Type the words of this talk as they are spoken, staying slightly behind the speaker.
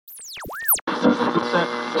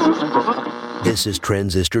This is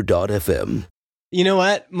Transistor.fm. You know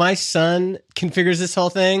what? My son configures this whole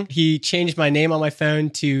thing. He changed my name on my phone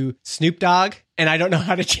to Snoop Dogg, and I don't know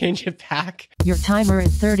how to change it back. Your timer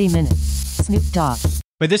is 30 minutes. Snoop Dogg.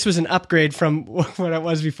 But this was an upgrade from what it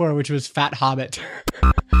was before, which was Fat Hobbit.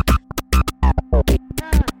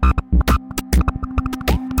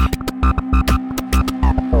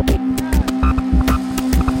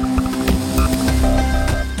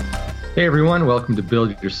 Hey everyone, welcome to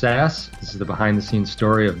Build Your SaaS. This is the behind-the-scenes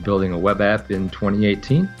story of building a web app in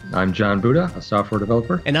 2018. I'm John Buda, a software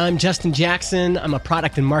developer. And I'm Justin Jackson. I'm a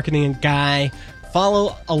product and marketing guy.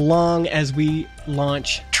 Follow along as we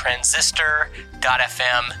launch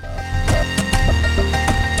Transistor.fm.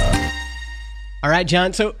 All right,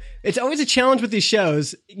 John. So it's always a challenge with these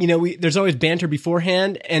shows. You know, there's always banter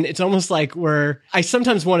beforehand, and it's almost like I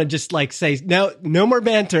sometimes want to just like say, no more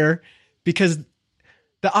banter, because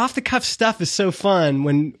the off-the-cuff stuff is so fun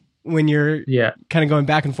when you're kind of going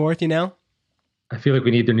back and forth, you know? I feel like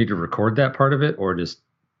we either need to record that part of it or just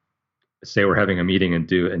say we're having a meeting and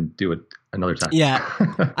do it another time. Yeah.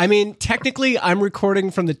 I mean, technically, I'm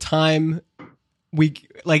recording from the time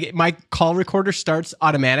my call recorder starts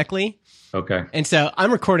automatically. Okay. And so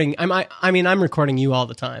I'm recording. I'm recording you all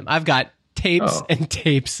the time. I've got tapes and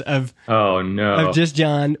tapes of just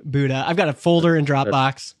John Buda. I've got a folder in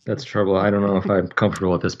Dropbox. That's trouble. I don't know if I'm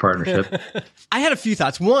comfortable with this partnership. I had a few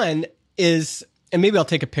thoughts. One is, and maybe I'll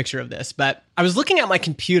take a picture of this, but I was looking at my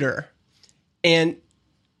computer and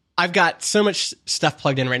I've got so much stuff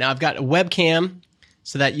plugged in right now. I've got a webcam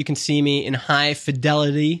so that you can see me in high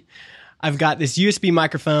fidelity. I've got this USB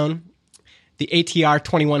microphone, the ATR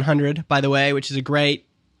 2100, by the way, which is a great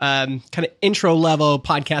kind of intro level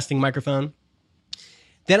podcasting microphone.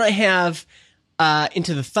 Then I have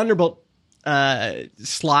into the Thunderbolt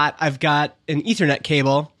slot, I've got an Ethernet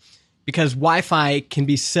cable, because Wi-Fi can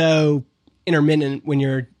be so intermittent when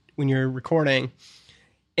you're recording.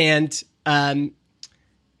 And here, I'm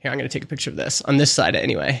going to take a picture of this on this side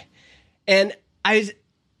anyway. And I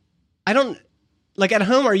don't like at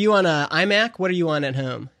home. Are you on a iMac? What are you on at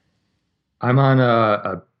home? I'm on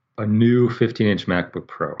a new 15-inch MacBook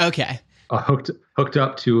Pro. Okay. Hooked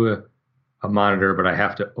up to a monitor, but I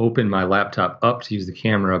have to open my laptop up to use the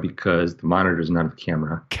camera because the monitor doesn't have a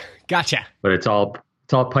camera. Gotcha. But it's all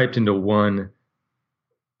piped into one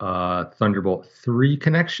Thunderbolt 3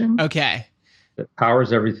 connection. Okay. That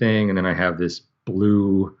powers everything, and then I have this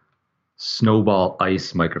blue Snowball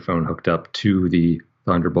Ice microphone hooked up to the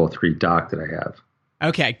Thunderbolt 3 dock that I have.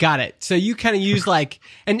 Okay, got it. So you kind of use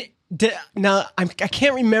now, I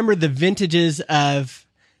can't remember the vintages of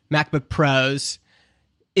MacBook Pros.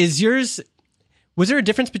 Was there a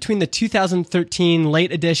difference between the 2013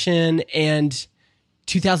 late edition and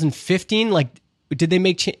 2015? Like, did they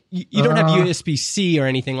make you don't have USB-C or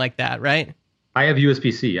anything like that, right? I have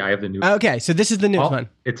USB-C. I have the new. Okay, so this is the newest one.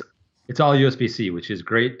 It's all USB-C, which is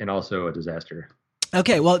great and also a disaster.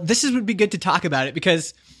 Okay, well, would be good to talk about it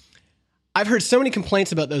because I've heard so many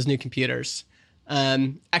complaints about those new computers.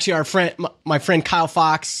 Actually, my friend Kyle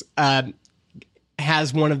Fox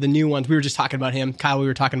has one of the new ones. We were just talking about him. Kyle, we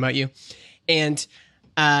were talking about you. And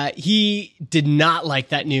he did not like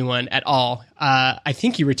that new one at all. I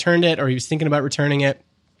think he returned it, or he was thinking about returning it.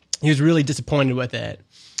 He was really disappointed with it.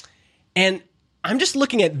 And I'm just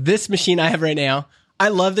looking at this machine I have right now. I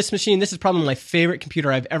love this machine. This is probably my favorite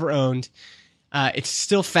computer I've ever owned. It's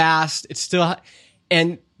still fast.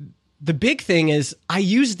 And the big thing is I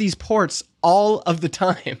use these ports all of the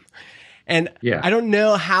time. And I don't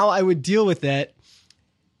know how I would deal with it.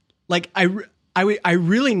 Like I need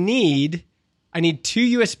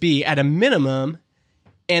 2 USB at a minimum,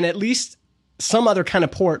 and at least some other kind of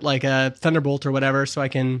port like a Thunderbolt or whatever, so I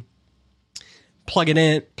can plug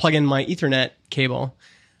in my Ethernet cable.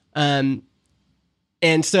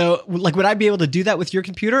 And so, like, would I be able to do that with your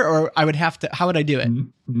computer, or how would I do it?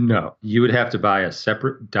 No, you would have to buy a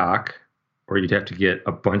separate dock, or you'd have to get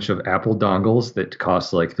a bunch of Apple dongles that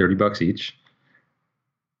cost like $30 each.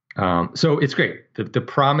 So it's great. The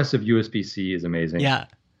promise of USB-C is amazing. Yeah.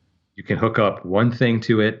 You can hook up one thing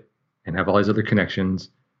to it and have all these other connections.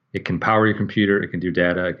 It can power your computer. It can do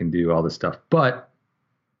data. It can do all this stuff. But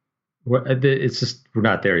it's just, we're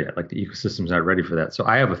not there yet. Like, the ecosystem's not ready for that. So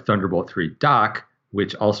I have a Thunderbolt 3 dock,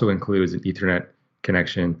 which also includes an Ethernet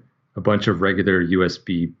connection, a bunch of regular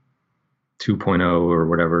USB 2.0 or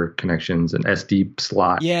whatever connections, an SD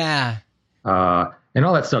slot. Yeah. And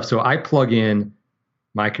all that stuff. So I plug in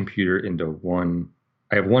my computer into one.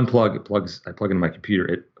 I have one plug. I plug into my computer.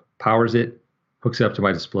 It powers it, hooks it up to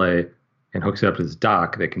my display, and hooks it up to this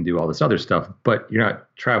dock that can do all this other stuff, but you're not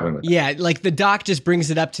traveling with it. Yeah, like the dock just brings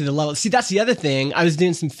it up to the level. See, that's the other thing. I was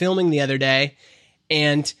doing some filming the other day,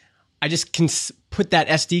 and I just can put that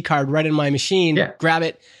SD card right in my machine, grab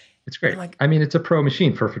it. It's great. I mean, it's a pro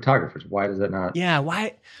machine for photographers. Why does that not? Yeah,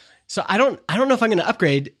 why? So I don't know if I'm going to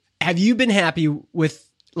upgrade. Have you been happy with,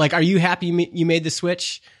 like, are you happy you made the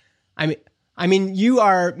switch? I mean, you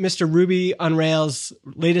are Mr. Ruby on Rails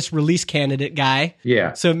latest release candidate guy.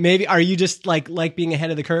 Yeah. So maybe, are you just like being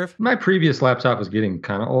ahead of the curve? My previous laptop was getting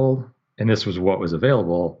kind of old, and this was what was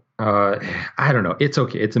available. I don't know. It's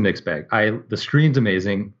okay. It's a mixed bag. The screen's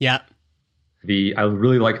amazing. Yeah. I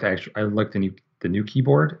really like I like the new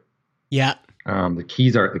keyboard. Yeah. The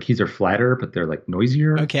keys are flatter, but they're like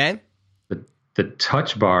noisier. Okay. The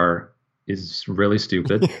touch bar is really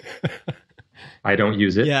stupid. I don't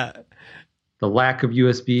use it. Yeah. The lack of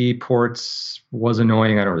USB ports was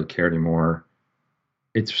annoying. I don't really care anymore.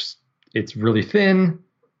 It's really thin,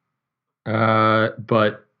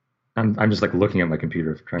 but I'm just like looking at my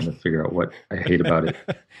computer trying to figure out what I hate about it.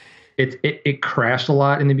 It crashed a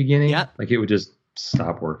lot in the beginning. Yeah. Like it would just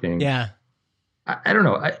stop working. Yeah. I don't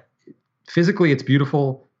know. Physically, it's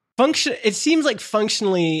beautiful. It seems like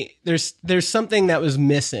functionally there's something that was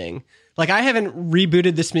missing. Like I haven't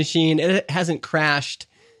rebooted this machine. It hasn't crashed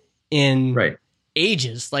in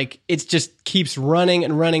ages. Like it just keeps running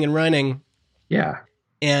and running and running. Yeah.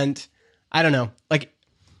 And I don't know. Like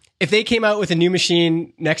if they came out with a new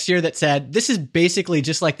machine next year that said, this is basically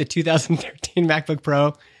just like the 2013 MacBook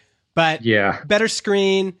Pro, but better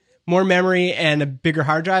screen, more memory, and a bigger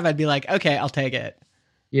hard drive, I'd be like, okay, I'll take it.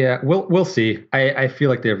 Yeah, we'll see. I feel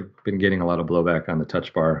like they've been getting a lot of blowback on the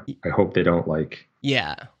touch bar. I hope they don't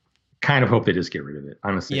kind of hope they just get rid of it,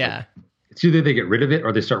 honestly. Yeah. Like, it's either they get rid of it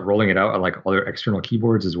or they start rolling it out on like other external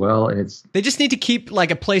keyboards as well. And they just need to keep like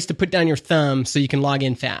a place to put down your thumb so you can log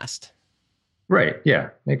in fast. Right.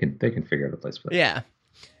 Yeah. They can figure out a place for that.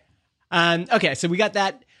 Yeah. Okay. So we got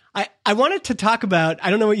that. I wanted to talk about, I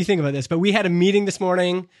don't know what you think about this, but we had a meeting this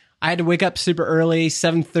morning. I had to wake up super early,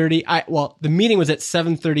 7:30. The meeting was at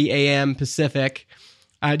 7:30 a.m. Pacific.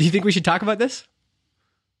 Do you think we should talk about this?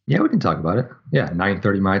 Yeah, we can talk about it. Yeah.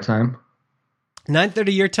 9:30 my time.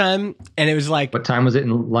 9:30 your time. And it was like, what time was it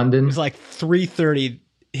in London? It was like 3:30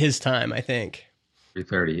 his time, I think.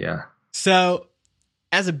 3:30. Yeah. So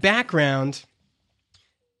as a background,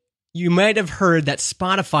 you might have heard that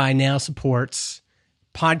Spotify now supports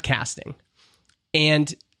podcasting.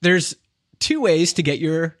 And there's two ways to get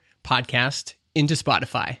your podcast into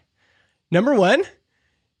Spotify. Number one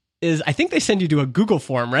is I think they send you to a Google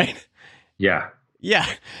form, right? Yeah. Yeah.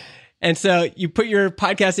 And so you put your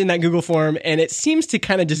podcast in that Google form and it seems to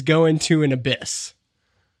kind of just go into an abyss,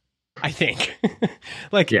 I think.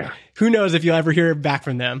 Who knows if you'll ever hear back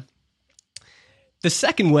from them. The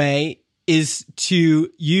second way is to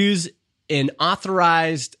use an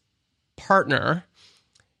authorized partner,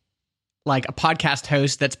 like a podcast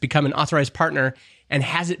host that's become an authorized partner and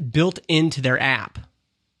has it built into their app.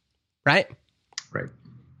 Right? Right.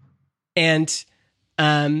 And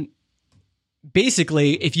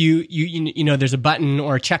basically, if you know, there's a button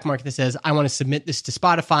or a check mark that says, I want to submit this to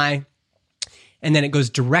Spotify, and then it goes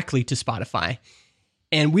directly to Spotify.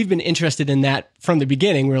 And we've been interested in that from the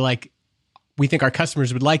beginning. We're like, we think our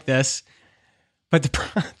customers would like this. But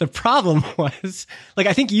the problem was, like,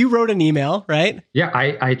 I think you wrote an email, right? Yeah,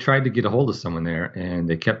 I tried to get a hold of someone there, and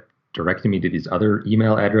they kept directing me to these other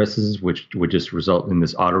email addresses, which would just result in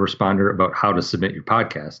this autoresponder about how to submit your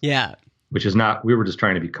podcast. Yeah. Which is not, we were just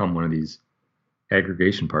trying to become one of these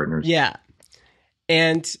aggregation partners. Yeah.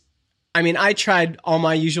 And I mean, I tried all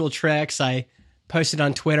my usual tricks. I posted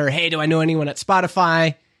on Twitter, hey, do I know anyone at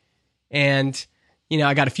Spotify? And you know,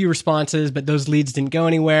 I got a few responses, but those leads didn't go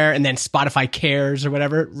anywhere. And then Spotify Cares or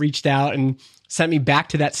whatever reached out and sent me back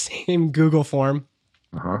to that same Google form.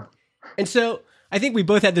 Uh-huh. And so I think we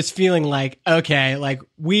both had this feeling like, okay, like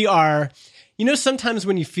we are, you know, sometimes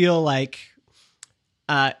when you feel like,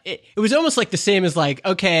 it was almost like the same as like,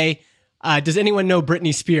 okay, does anyone know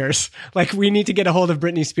Britney Spears? Like we need to get a hold of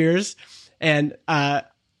Britney Spears. And,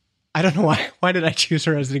 I don't know why did I choose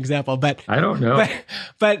her as an example, but I don't know.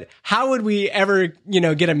 But how would we ever, you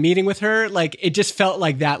know, get a meeting with her? Like it just felt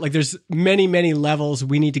like that. Like there's many, many levels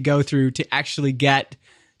we need to go through to actually get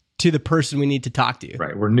to the person we need to talk to.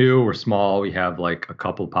 Right. We're new, we're small, we have like a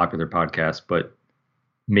couple popular podcasts, but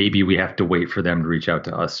maybe we have to wait for them to reach out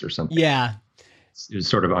to us or something. Yeah. It was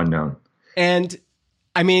sort of unknown. And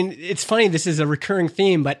I mean, it's funny, this is a recurring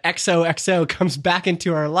theme, but XOXO comes back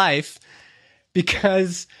into our life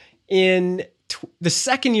because in the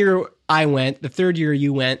second year I went, the third year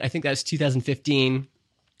you went, I think that was 2015,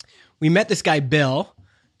 we met this guy, Bill,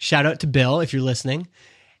 Shout out to Bill if you're listening.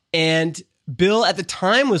 And Bill at the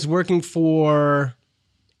time was working for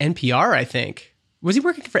NPR, I think. Was he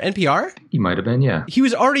working for NPR? He might have been, yeah. He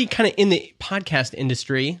was already kind of in the podcast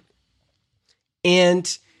industry.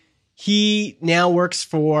 And he now works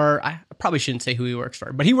for, I probably shouldn't say who he works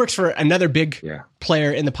for, but he works for another big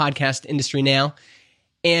player in the podcast industry now.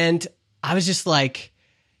 And I was just like,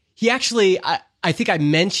 he actually, I think I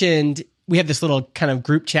mentioned, we have this little kind of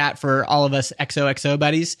group chat for all of us XOXO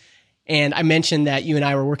buddies. And I mentioned that you and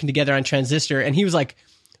I were working together on Transistor. And he was like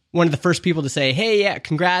one of the first people to say, hey, yeah,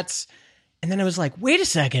 congrats. And then I was like, wait a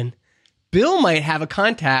second, Bill might have a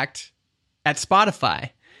contact at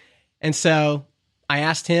Spotify. And so I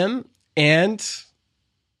asked him, and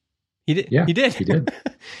he did. Yeah, he did. He did.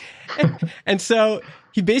 and so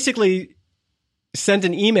he basically sent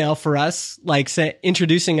an email for us, like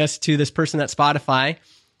introducing us to this person at Spotify.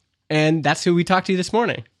 And that's who we talked to this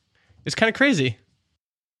morning. It's kind of crazy.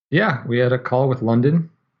 Yeah, we had a call with London.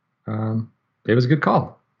 It was a good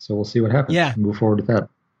call. So we'll see what happens. Yeah. Move forward with that.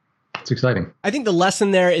 It's exciting. I think the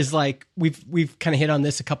lesson there is like, we've kind of hit on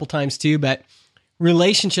this a couple times too, but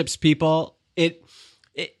relationships, people, it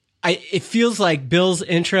feels like Bill's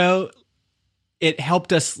intro, it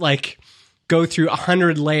helped us like go through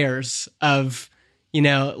 100 layers of,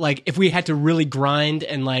 like if we had to really grind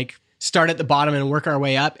and like start at the bottom and work our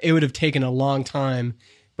way up, it would have taken a long time,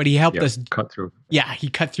 but he helped us cut through. Yeah. He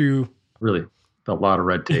cut through really a lot of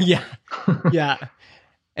red tape. Yeah. Yeah.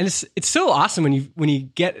 And it's so awesome when you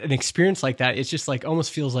get an experience like that. It's just like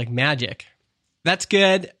almost feels like magic. That's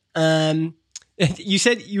good. You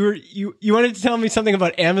said you wanted to tell me something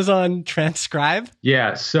about Amazon Transcribe?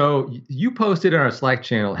 Yeah. So you posted in our Slack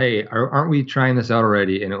channel, hey, aren't we trying this out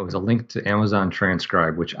already? And it was a link to Amazon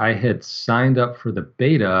Transcribe, which I had signed up for the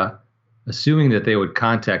beta, assuming that they would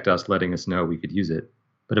contact us, letting us know we could use it.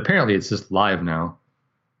 But apparently it's just live now.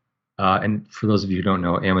 And for those of you who don't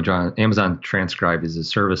know, Amazon Transcribe is a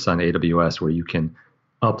service on AWS where you can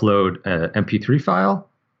upload an MP3 file,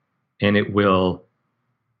 and it will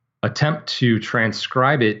attempt to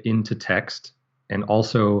transcribe it into text and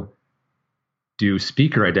also do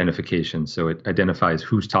speaker identification. So it identifies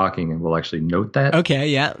who's talking and will actually note that. Okay,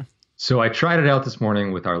 yeah. So I tried it out this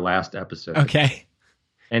morning with our last episode. Okay.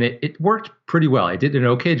 And it worked pretty well. I did an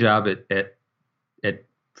okay job at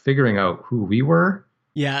figuring out who we were.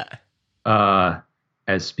 Yeah.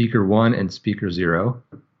 As speaker 1 and speaker 0.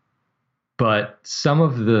 But some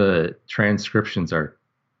of the transcriptions are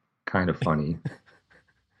kind of funny.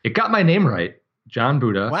 It got my name right, John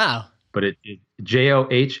Buddha. Wow. But it John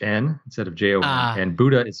instead of Jon, and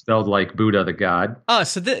Buddha is spelled like Buddha the god. Oh,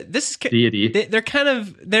 so this is deity. They're kind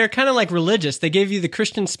of like religious. They gave you the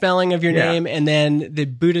Christian spelling of your name and then the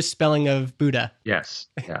Buddhist spelling of Buddha. Yes.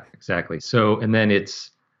 Yeah. Exactly. So and then it's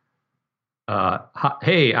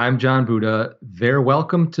hey, I'm John Buddha. They're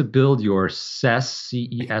welcome to build your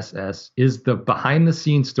CESS is the behind the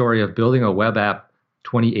scenes story of building a web app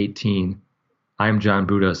 2018. I'm John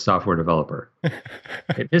Buddha, software developer.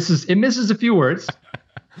 It misses a few words.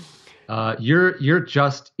 You're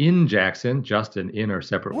just in Jackson. Just and in are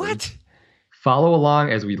separate words. Follow along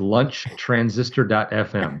as we launch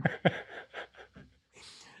transistor.fm.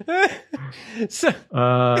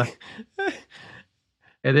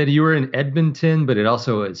 And then you were in Edmonton, but it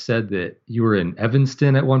also said that you were in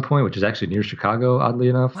Evanston at one point, which is actually near Chicago, oddly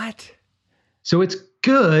enough. What? So it's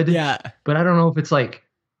good. Yeah. But I don't know if it's like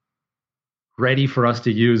ready for us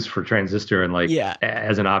to use for Transistor and like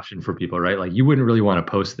as an option for people, right? Like you wouldn't really want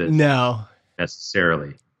to post this. No.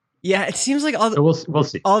 Necessarily. Yeah, it seems like so we'll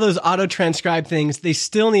see. All those auto transcribe things, they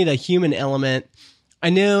still need a human element.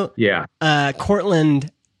 I know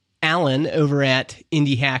Cortland Allen over at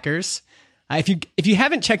Indie Hackers. If you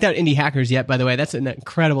haven't checked out Indie Hackers yet, by the way, that's an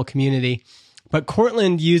incredible community. But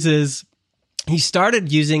Cortland he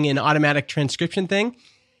started using an automatic transcription thing,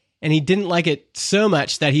 and he didn't like it so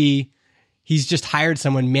much that he's just hired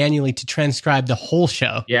someone manually to transcribe the whole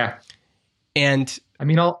show. Yeah. And I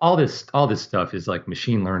mean, all this stuff is like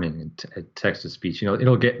machine learning and text to speech.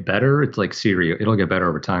 It'll get better. It's like Siri. It'll get better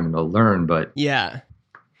over time and it'll learn. But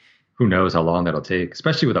who knows how long that'll take?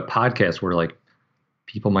 Especially with a podcast where like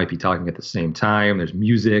people might be talking at the same time. There's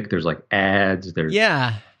music. There's like ads.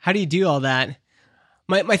 How do you do all that?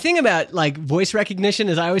 My thing about like voice recognition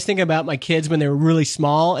is I always think about my kids when they were really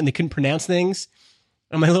small and they couldn't pronounce things.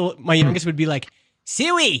 And my youngest would be like,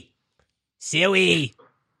 Siri,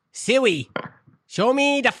 show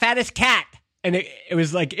me the fattest cat. And it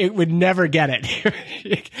was like, it would never get it.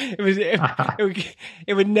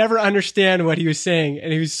 It would never understand what he was saying.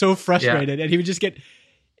 And he was so frustrated and he would just get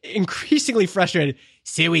increasingly frustrated.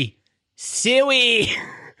 Siri.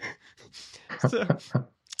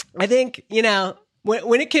 I think,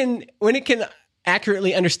 when it can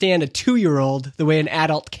accurately understand a 2-year-old the way an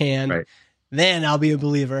adult can, Right. then I'll be a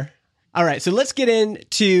believer. All right, so let's get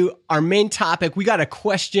into our main topic. We got a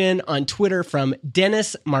question on Twitter from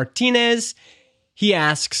Dennis Martinez. He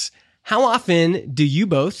asks, how often do you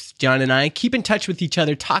both, John and I, keep in touch with each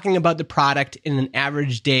other talking about the product in an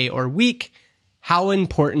average day or week? How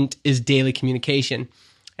important is daily communication?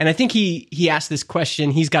 And I think he asked this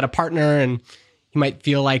question. He's got a partner and he might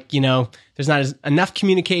feel like, there's not enough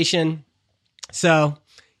communication. So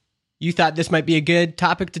you thought this might be a good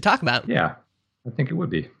topic to talk about. Yeah, I think it would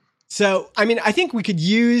be. So, I think we could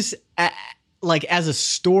use as a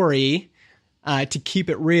story to keep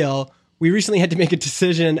it real. We recently had to make a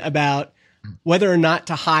decision about whether or not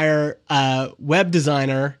to hire a web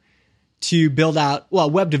designer to build out,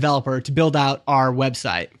 web developer to build out our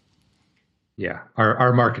website. Yeah,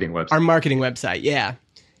 our marketing website. Our marketing website, yeah.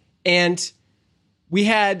 And we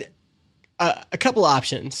had a couple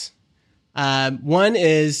options. One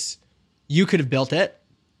is you could have built it.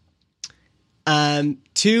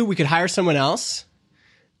 2, we could hire someone else.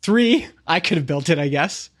 3, I could have built it, I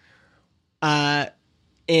guess. And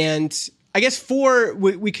I guess 4,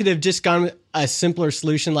 we could have just gone with a simpler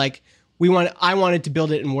solution. Like I wanted to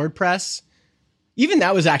build it in WordPress. Even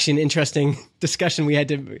that was actually an interesting discussion we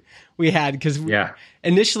had because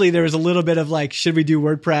initially there was a little bit of like, should we do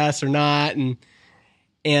WordPress or not?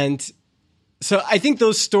 And so I think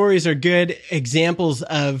those stories are good examples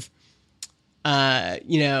of,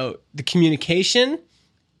 the communication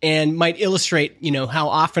and might illustrate, how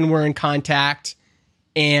often we're in contact,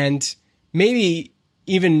 and maybe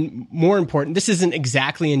even more important, this isn't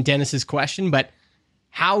exactly in Dennis's question, but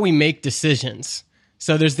how we make decisions.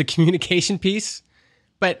 So there's the communication piece,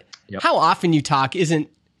 but how often you talk isn't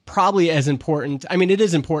probably as important. I mean, it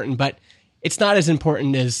is important, but it's not as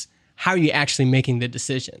important as how you're actually making the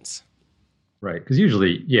decisions. Right. Because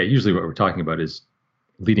usually what we're talking about is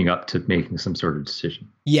leading up to making some sort of decision.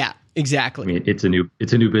 Yeah, exactly. I mean, it's a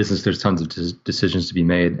new business. There's tons of decisions to be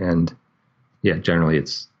made. And generally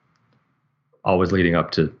it's always leading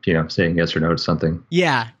up to, saying yes or no to something.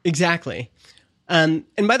 Yeah, exactly. And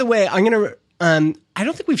by the way, I'm going to, I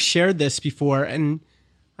don't think we've shared this before, and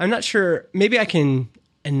I'm not sure, maybe I can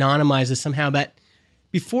anonymize this somehow, but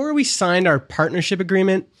before we signed our partnership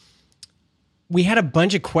agreement, we had a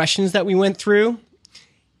bunch of questions that we went through,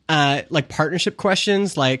 like partnership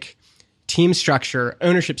questions, like team structure,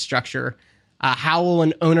 ownership structure, how will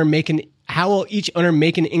each owner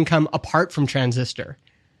make an income apart from Transistor?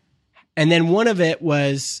 And then one of it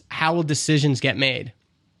was, how will decisions get made?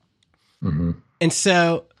 Mm-hmm. And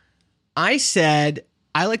so I said,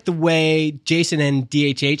 I like the way Jason and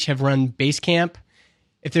DHH have run Basecamp.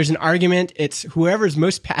 If there's an argument, it's whoever's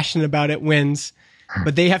most passionate about it wins,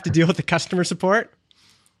 but they have to deal with the customer support.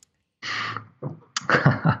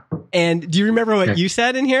 And do you remember what you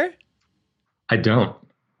said in here? I don't.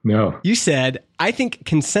 No. You said, I think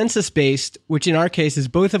consensus-based, which in our case is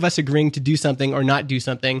both of us agreeing to do something or not do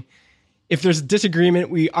something. If there's a disagreement,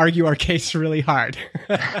 we argue our case really hard.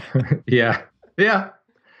 Yeah.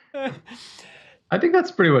 I think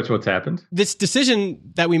that's pretty much what's happened. This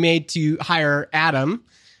decision that we made to hire Adam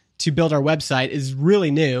to build our website is really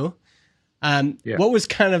new. What was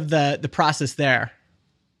kind of the process there?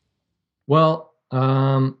 Well,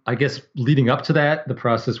 I guess leading up to that, the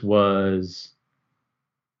process was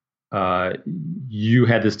you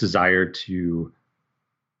had this desire to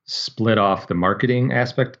split off the marketing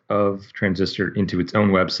aspect of Transistor into its own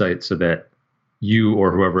website so that you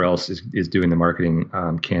or whoever else is doing the marketing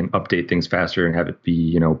can update things faster and have it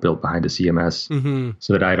be, built behind a CMS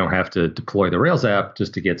so that I don't have to deploy the Rails app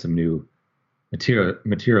just to get some new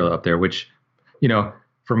material up there, which,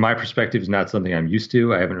 from my perspective is not something I'm used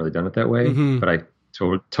to. I haven't really done it that way, but I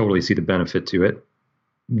totally see the benefit to it.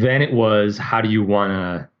 Then it was, how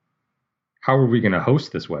are we going to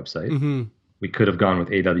host this website? We could have gone with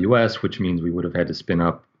AWS, which means we would have had to spin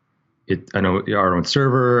up our own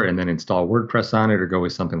server and then install WordPress on it, or go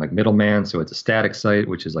with something like Middleman. So it's a static site,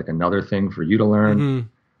 which is like another thing for you to learn.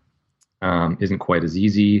 Isn't quite as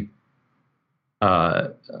easy. I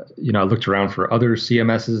looked around for other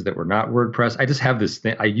CMSs that were not WordPress. I just have this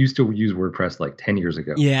thing. I used to use WordPress like 10 years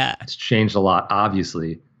ago. Yeah. It's changed a lot,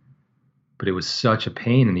 obviously, but it was such a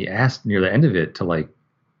pain in the ass near the end of it to like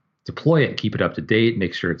deploy it, keep it up to date,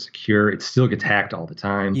 make sure it's secure. It still gets hacked all the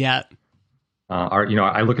time. Yeah.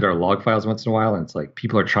 I look at our log files once in a while, and it's like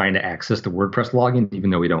people are trying to access the WordPress login, even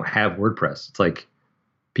though we don't have WordPress. It's like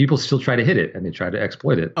people still try to hit it and they try to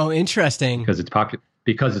exploit it. Oh, interesting. Because it's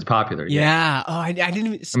popular. Yeah. Oh, I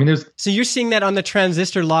didn't. I mean, so you're seeing that on the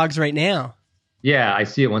Transistor logs right now. Yeah, I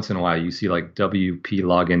see it once in a while. You see like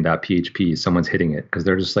wplogin.php, someone's hitting it because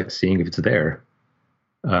they're just like seeing if it's there.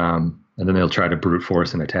 And then they'll try to brute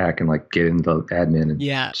force an attack and like get into the admin and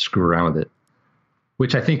Yeah. screw around with it,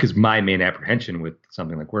 which I think is my main apprehension with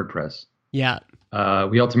something like WordPress. Yeah.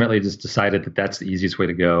 We ultimately just decided that that's the easiest way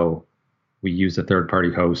to go. We use a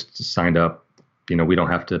third-party host to sign up. You know, we don't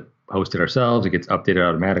have to host it ourselves. It gets updated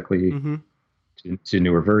automatically to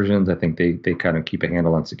newer versions. I think they kind of keep a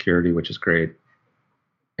handle on security, which is great.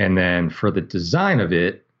 And then for the design of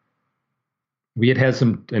it, we had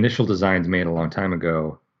some initial designs made a long time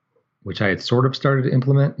ago, which I had sort of started to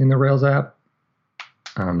implement in the Rails app.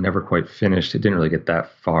 Never quite finished. It didn't really get that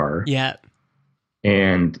far. Yeah.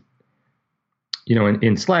 And, you know,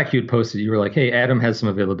 in Slack, you had posted, you were like, hey, Adam has some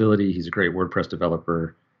availability. He's a great WordPress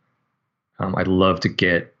developer. I'd love to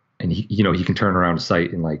get, and he can turn around a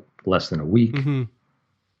site in like less than a week,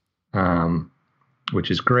 which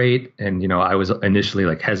is great. And, you know, I was initially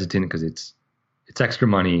like hesitant because it's extra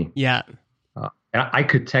money. Yeah. I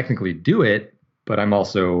could technically do it, but I'm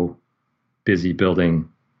also busy building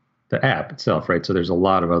the app itself, right? So there's a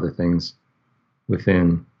lot of other things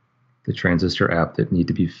within the Transistor app that need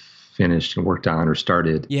to be finished and worked on or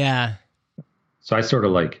started. Yeah. So I sort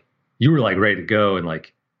of like, you were like ready to go and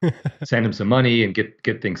like send him some money and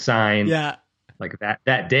get things signed. Yeah. Like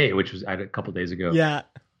that day, which was a couple days ago. Yeah.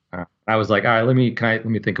 I was like, all right, let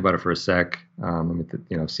me think about it for a sec. Let me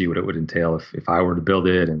see what it would entail if I were to build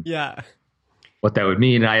it and Yeah. what that would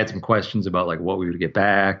mean. And I had some questions about like what we would get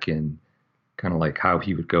back and kind of like how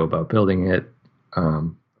he would go about building it.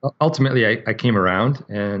 Ultimately, I came around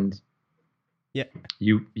and Yeah.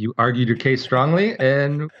 you argued your case strongly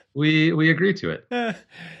and we agreed to it.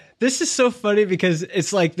 This is so funny because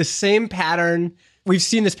it's like the same pattern. We've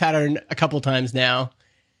seen this pattern a couple times now.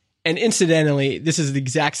 And incidentally, this is the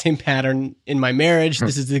exact same pattern in my marriage.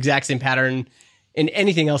 This is the exact same pattern in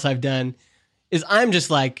anything else I've done. Is I'm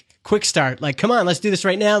just like, quick start. Like, come on, let's do this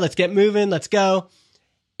right now. Let's get moving. Let's go.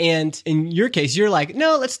 And in your case, you're like,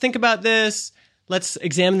 no, let's think about this. Let's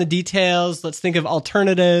examine the details. Let's think of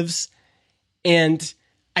alternatives. And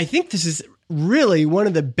I think this is really one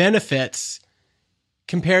of the benefits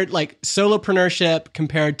compared, like solopreneurship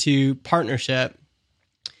compared to partnership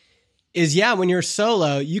is, yeah, when you're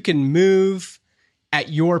solo, you can move at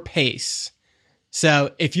your pace.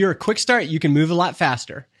 So if you're a quick start, you can move a lot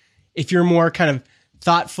faster. If you're more kind of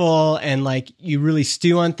thoughtful and like you really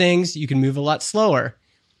stew on things, you can move a lot slower.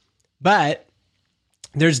 But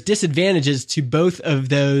there's disadvantages to both of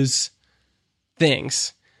those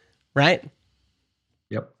things, right?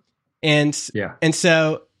 Yep. And yeah. And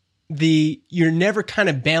so you're never kind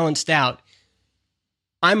of balanced out.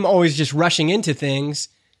 I'm always just rushing into things,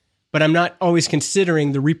 but I'm not always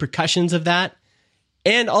considering the repercussions of that.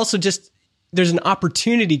 And also just there's an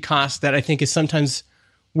opportunity cost that I think is sometimes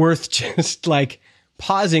worth just like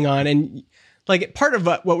pausing on. And like part of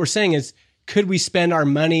what we're saying is, could we spend our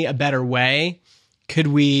money a better way? Could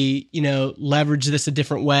we, leverage this a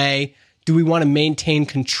different way? Do we want to maintain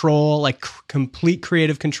control, like complete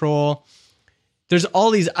creative control? There's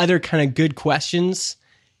all these other kind of good questions.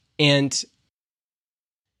 And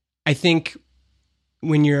I think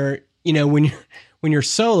when you're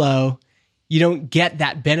solo, you don't get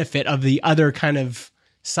that benefit of the other kind of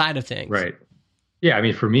side of things. Right. Yeah. I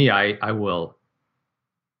mean, for me, I'll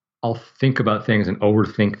think about things and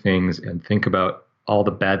overthink things and think about all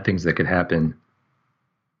the bad things that could happen.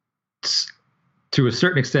 To a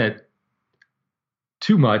certain extent,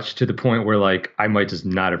 too much to the point where like I might just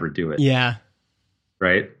not ever do it. Yeah.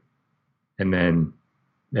 Right. And then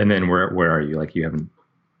where are you? Like you haven't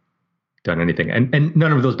done anything. And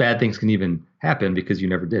none of those bad things can even happen because you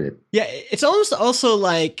never did it. Yeah. It's almost also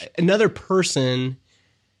like another person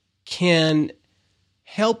can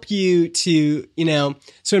help you to,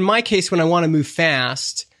 so in my case, when I want to move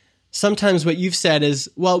fast, sometimes what you've said is,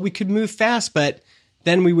 well, we could move fast, but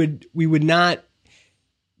then we would not,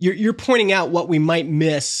 you're pointing out what we might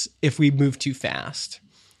miss if we move too fast.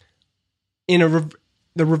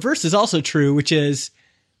 The reverse is also true, which is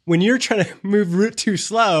when you're trying to move route too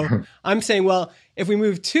slow, I'm saying, well, if we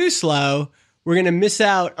move too slow, we're going to miss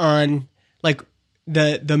out on like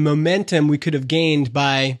the momentum we could have gained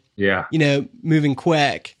by, moving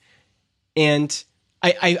quick. And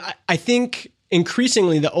I think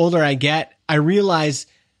increasingly the older I get, I realize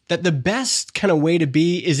that the best kind of way to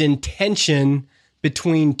be is in tension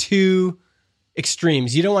between two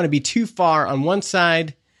extremes. You don't want to be too far on one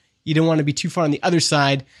side. You don't want to be too far on the other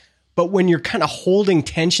side. But when you're kind of holding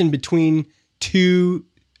tension between two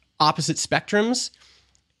opposite spectrums,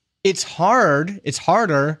 it's hard. It's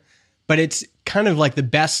harder, but it's kind of like the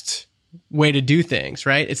best way to do things,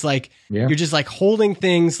 right? It's like Yeah. you're just like holding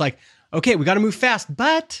things like, okay, we got to move fast,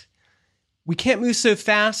 but we can't move so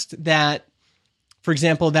fast that, for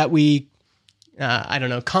example, that we, I don't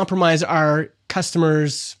know, compromise our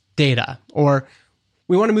customers' data, or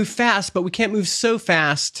we want to move fast, but we can't move so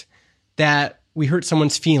fast that we hurt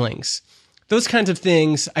someone's feelings. Those kinds of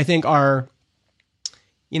things I think are,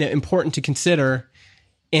 important to consider.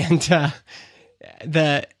 And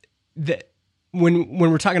when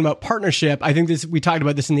we're talking about partnership, I think we talked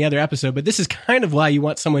about this in the other episode, but this is kind of why you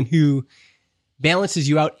want someone who balances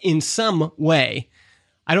you out in some way.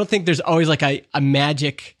 I don't think there's always like a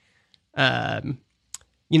magic, a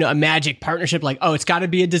magic partnership. Like, oh, it's got to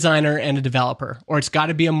be a designer and a developer, or it's got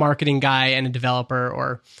to be a marketing guy and a developer,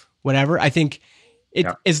 or whatever. I think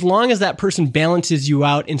as long as that person balances you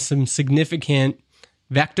out in some significant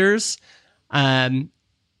vectors, and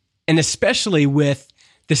especially with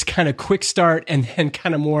this kind of quick start and then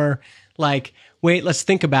kind of more like, wait, let's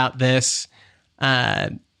think about this.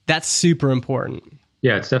 That's super important.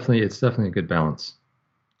 Yeah, it's definitely a good balance.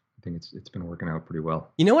 I think it's been working out pretty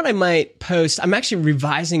well. You know what I might post? I'm actually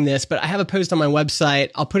revising this, but I have a post on my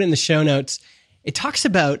website. I'll put it in the show notes. It talks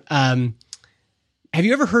about, have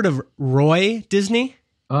you ever heard of Roy Disney?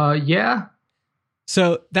 Yeah.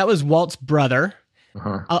 So that was Walt's brother.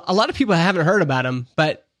 Uh-huh. A lot of people haven't heard about him,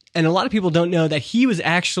 and a lot of people don't know that he was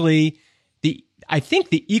actually the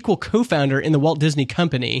equal co-founder in the Walt Disney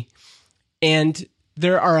Company. And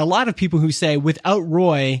there are a lot of people who say without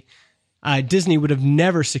Roy, Disney would have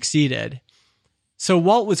never succeeded. So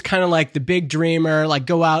Walt was kind of like the big dreamer, like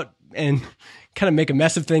go out and kind of make a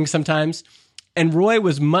mess of things sometimes. And Roy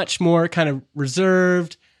was much more kind of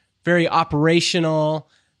reserved, very operational,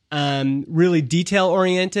 really detail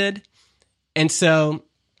oriented. And so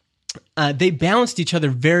they balanced each other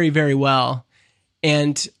very, very well.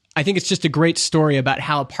 And I think it's just a great story about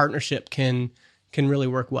how a partnership can really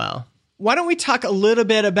work well. Why don't we talk a little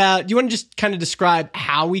bit about, do you want to just kind of describe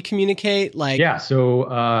how we communicate? Yeah. So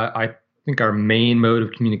I think our main mode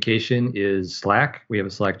of communication is Slack. We have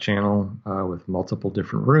a Slack channel with multiple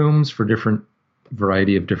different rooms for different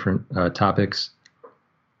variety of different topics.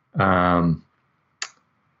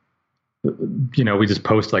 We just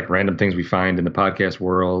post like random things we find in the podcast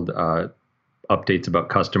world, updates about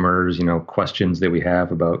customers, questions that we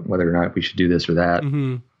have about whether or not we should do this or that.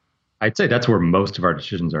 Mm-hmm. I'd say that's where most of our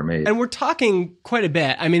decisions are made. And we're talking quite a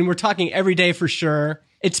bit. I mean, we're talking every day for sure.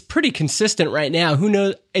 It's pretty consistent right now. Who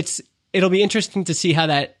knows? It'll be interesting to see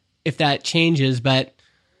if that changes, but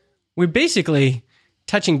we're basically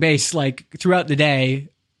touching base like throughout the day,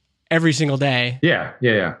 every single day.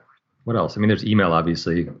 Yeah. What else? I mean, there's email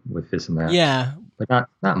obviously with this and that. Yeah. But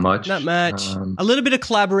not much. Not much. A little bit of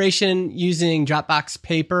collaboration using Dropbox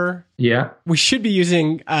Paper. Yeah. We should be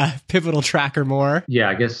using Pivotal Tracker more. Yeah,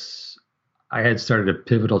 I guess I had started a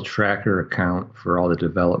Pivotal Tracker account for all the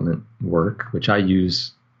development work, which I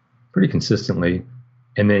use pretty consistently.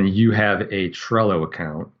 And then you have a Trello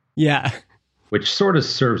account. Yeah. Which sort of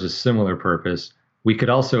serves a similar purpose. We could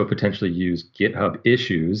also potentially use GitHub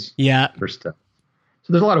issues for stuff.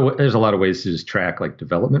 So there's a lot of ways to just track like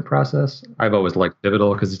development process. I've always liked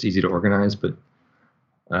Pivotal because it's easy to organize, but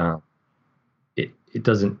it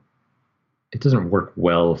doesn't work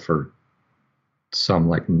well for some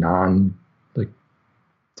like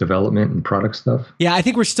development and product stuff. Yeah, I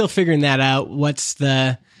think we're still figuring that out.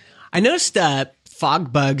 I noticed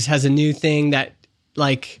Fogbugs has a new thing that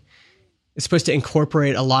like is supposed to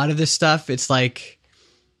incorporate a lot of this stuff. It's like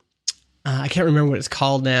I can't remember what it's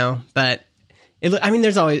called now, but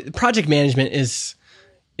there's always project management is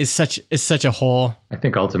such a whole. I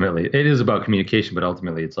think ultimately it is about communication, but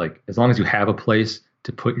ultimately it's like as long as you have a place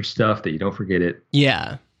to put your stuff that you don't forget it.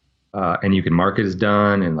 Yeah. And you can mark it as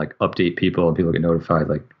done and like update people and people get notified.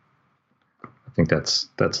 Like, I think that's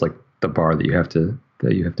like the bar that you have to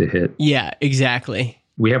hit. Yeah, exactly.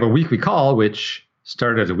 We have a weekly call, which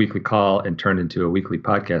started as a weekly call and turned into a weekly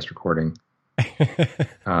podcast recording.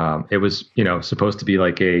 It was, supposed to be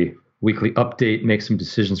like a weekly update, make some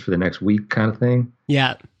decisions for the next week kind of thing.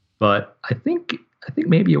 Yeah. But I think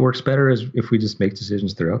maybe it works better if we just make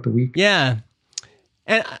decisions throughout the week. Yeah.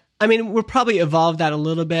 And I mean, we'll probably evolve that a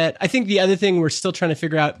little bit. I think the other thing we're still trying to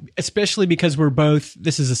figure out, especially because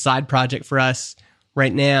this is a side project for us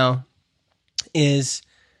right now, is,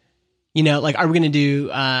 like, are we going to do,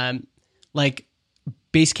 like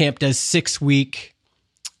Basecamp does 6-week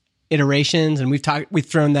iterations, and we've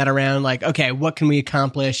thrown that around like, okay, what can we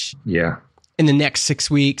accomplish in the next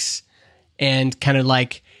 6 weeks, and kind of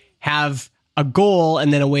like have a goal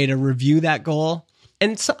and then a way to review that goal.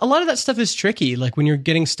 And a lot of that stuff is tricky. Like when you're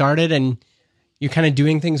getting started and you're kind of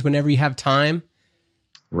doing things whenever you have time.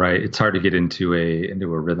 Right. It's hard to get into a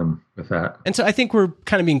rhythm with that. And so I think we're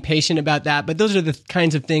kind of being patient about that, but those are the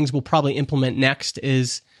kinds of things we'll probably implement next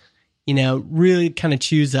is, really kind of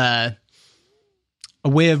choose a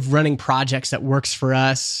way of running projects that works for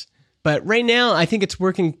us. But right now, I think it's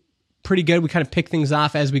working pretty good. We kind of pick things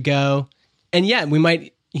off as we go. And yeah, we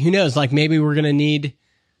might, who knows, like maybe we're going to need,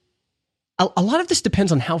 a lot of this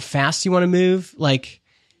depends on how fast you want to move. Like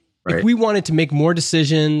if we wanted to make more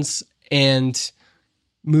decisions and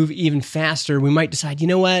move even faster, we might decide, you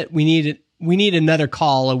know what, we need another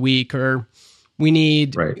call a week, or we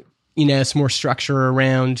need, some more structure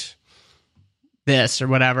around this or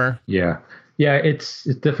whatever. Yeah. Yeah. It's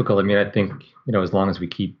difficult. I mean, I think, as long as we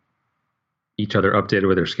keep each other updated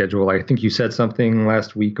with our schedule, I think you said something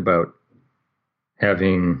last week about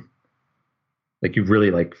having, like, you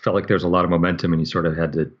really like felt like there's a lot of momentum and you sort of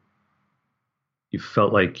you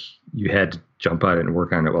felt like you had to jump on it and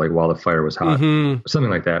work on it like while the fire was hot, something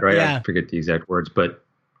like that, right? Yeah. I forget the exact words, but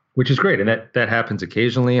which is great. And that happens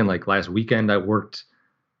occasionally. And like last weekend, I worked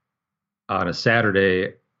on a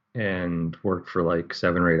Saturday and worked for like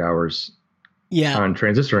 7 or 8 hours on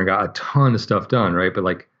Transistor and got a ton of stuff done, right? But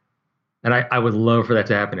like, and I would love for that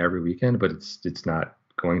to happen every weekend, but it's not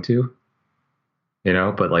going to,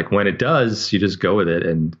 but like when it does, you just go with it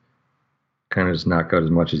and kind of just knock out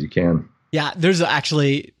as much as you can. Yeah, there's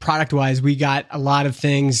actually, product-wise, we got a lot of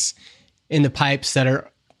things in the pipes that are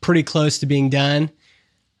pretty close to being done.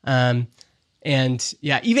 And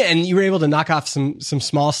yeah, and you were able to knock off some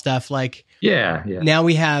small stuff. Like, now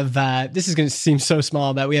we have, this is going to seem so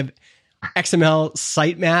small, but we have XML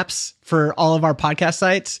site maps for all of our podcast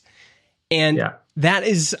sites. And that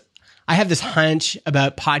is, I have this hunch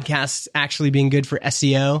about podcasts actually being good for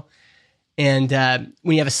SEO. And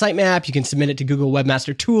when you have a sitemap, you can submit it to Google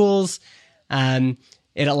Webmaster Tools.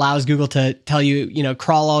 It allows Google to tell you,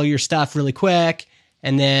 crawl all your stuff really quick,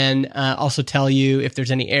 and then also tell you if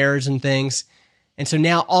there's any errors and things. And so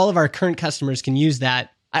now all of our current customers can use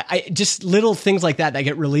that. I just little things like that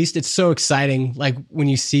get released. It's so exciting, like when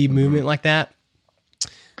you see movement like that.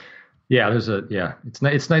 Yeah, it's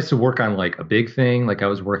nice to work on like a big thing. Like I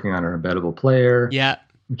was working on an embeddable player,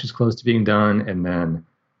 which is close to being done, and then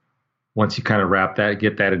once you kind of wrap that,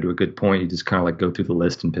 get that into a good point, you just kind of like go through the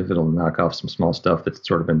list and Pivotal and knock off some small stuff that's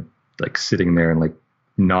sort of been like sitting there and like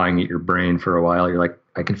gnawing at your brain for a while. You're like,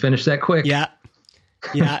 I can finish that quick. Yeah.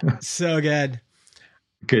 So good.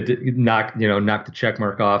 Good to knock the check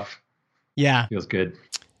mark off. Yeah. Feels good.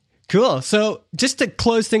 Cool. So just to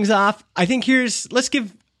close things off, I think let's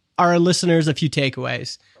give our listeners a few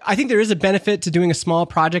takeaways. I think there is a benefit to doing a small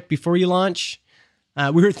project before you launch.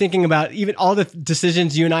 We were thinking about even all the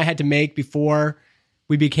decisions you and I had to make before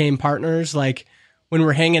we became partners. Like when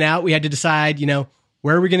we're hanging out, we had to decide,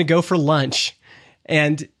 where are we going to go for lunch?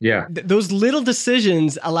 And those little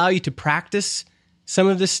decisions allow you to practice some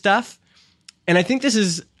of this stuff. And I think this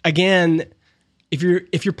is, again, if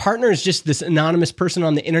your partner is just this anonymous person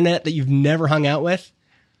on the internet that you've never hung out with,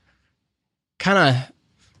 kind of,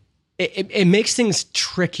 it makes things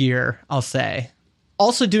trickier, I'll say.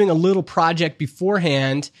 Also doing a little project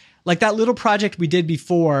beforehand, like that little project we did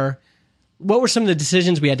before, what were some of the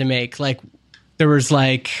decisions we had to make? Like there was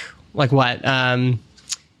like what? We had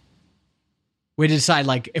to decide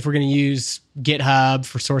like if we're going to use GitHub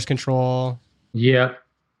for source control. Yeah.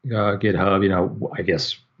 GitHub, I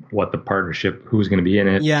guess what the partnership, who's going to be in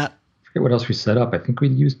it. Yeah. I forget what else we set up. I think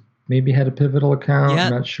we maybe had a Pivotal account. Yeah.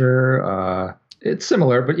 I'm not sure. It's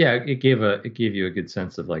similar, but yeah, it gave you a good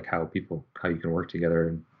sense of like how you can work together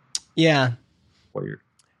and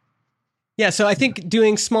so I think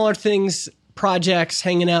doing smaller things, projects,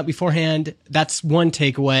 hanging out beforehand, that's one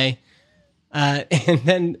takeaway. And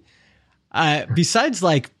then besides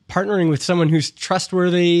like partnering with someone who's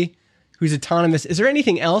trustworthy, who's autonomous, is there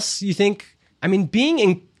anything else you think? I mean, being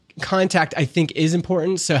in contact, I think, is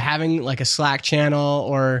important. So having like a Slack channel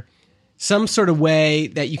or some sort of way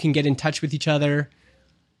that you can get in touch with each other.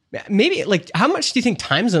 Maybe like, how much do you think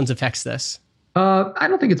time zones affects this? I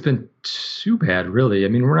don't think it's been too bad, really. I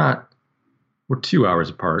mean, we're 2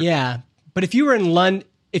 hours apart. Yeah, but if you were in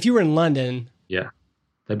London, yeah,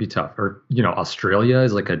 that'd be tough. Or Australia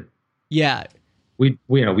is like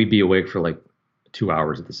we'd be awake for like 2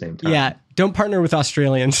 hours at the same time. Yeah, don't partner with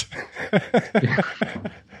Australians.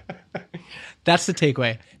 That's the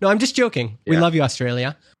takeaway. No, I'm just joking. We love you,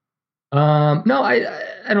 Australia. No, I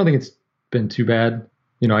don't think it's been too bad.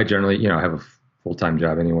 I generally, have a full-time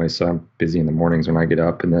job anyway, so I'm busy in the mornings when I get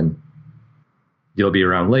up, and then you'll be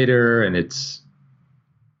around later, and it's,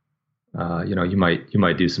 you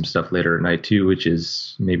might do some stuff later at night too, which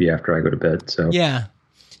is maybe after I go to bed. So yeah,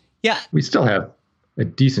 we still have a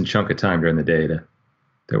decent chunk of time during the day to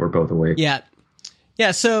that we're both awake. Yeah.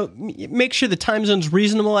 Yeah, so make sure the time zone's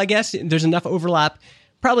reasonable, I guess. There's enough overlap.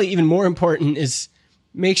 Probably even more important is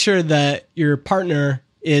make sure that your partner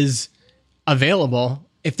is available.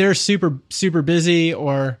 If they're super, super busy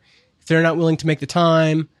or if they're not willing to make the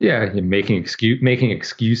time. Yeah, making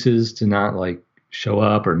excuses to not like show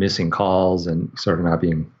up or missing calls and sort of not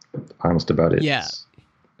being honest about it. Yeah. It's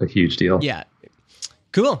a huge deal. Yeah.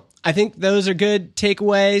 Cool. I think those are good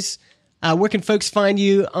takeaways. Where can folks find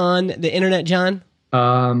you on the internet, John?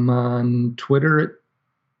 On Twitter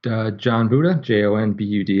at John Buda,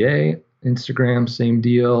 JONBUDA. Instagram, same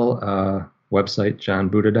deal. Website,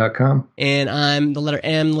 johnbuda.com. And I'm the letter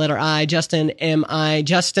M, letter I, Justin, M-I,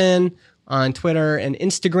 Justin, on Twitter and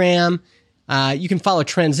Instagram. You can follow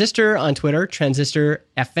Transistor on Twitter, Transistor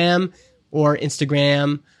FM, or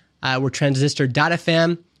Instagram, we're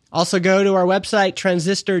transistor.fm. Also go to our website,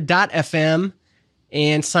 transistor.fm,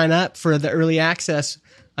 and sign up for the early access.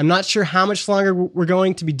 I'm not sure how much longer we're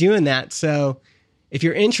going to be doing that. So if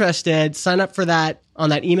you're interested, sign up for that on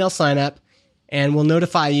that email sign up, and we'll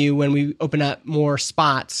notify you when we open up more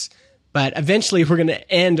spots. But eventually we're going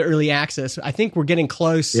to end early access. I think we're getting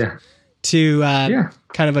close to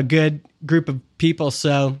kind of a good group of people.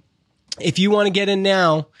 So if you want to get in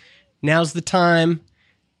now, now's the time.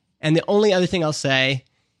 And the only other thing I'll say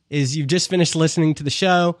is you've just finished listening to the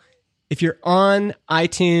show. If you're on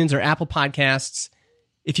iTunes or Apple Podcasts,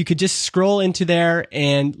 if you could just scroll into there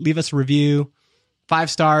and leave us a review,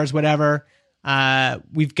 5 stars, whatever.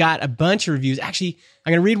 We've got a bunch of reviews. Actually,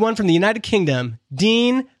 I'm going to read one from the United Kingdom.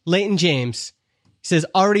 Dean Leighton James. He says,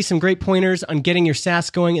 already some great pointers on getting your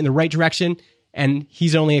SaaS going in the right direction. And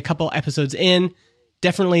he's only a couple episodes in.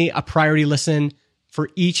 Definitely a priority listen for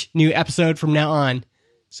each new episode from now on.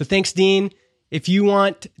 So thanks, Dean. If you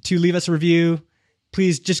want to leave us a review,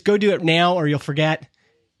 please just go do it now or you'll forget.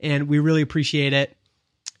 And we really appreciate it.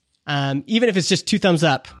 Even if it's just 2 thumbs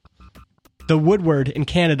up. The Woodward in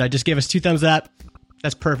Canada just gave us 2 thumbs up.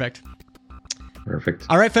 That's perfect. Perfect.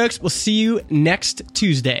 All right, folks. We'll see you next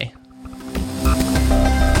Tuesday.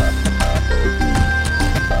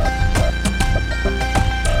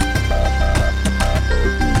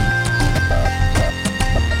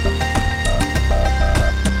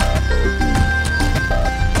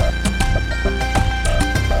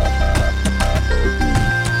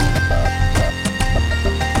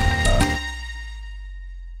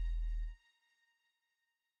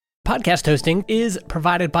 Podcast hosting is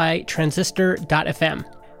provided by Transistor.fm.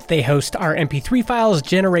 They host our MP3 files,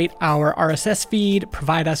 generate our RSS feed,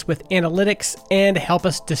 provide us with analytics, and help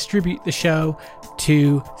us distribute the show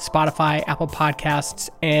to Spotify, Apple Podcasts,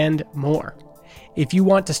 and more. If you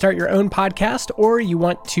want to start your own podcast or you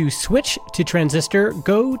want to switch to Transistor,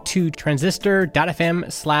 go to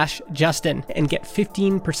transistor.fm/Justin and get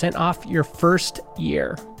 15% off your first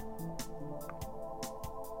year.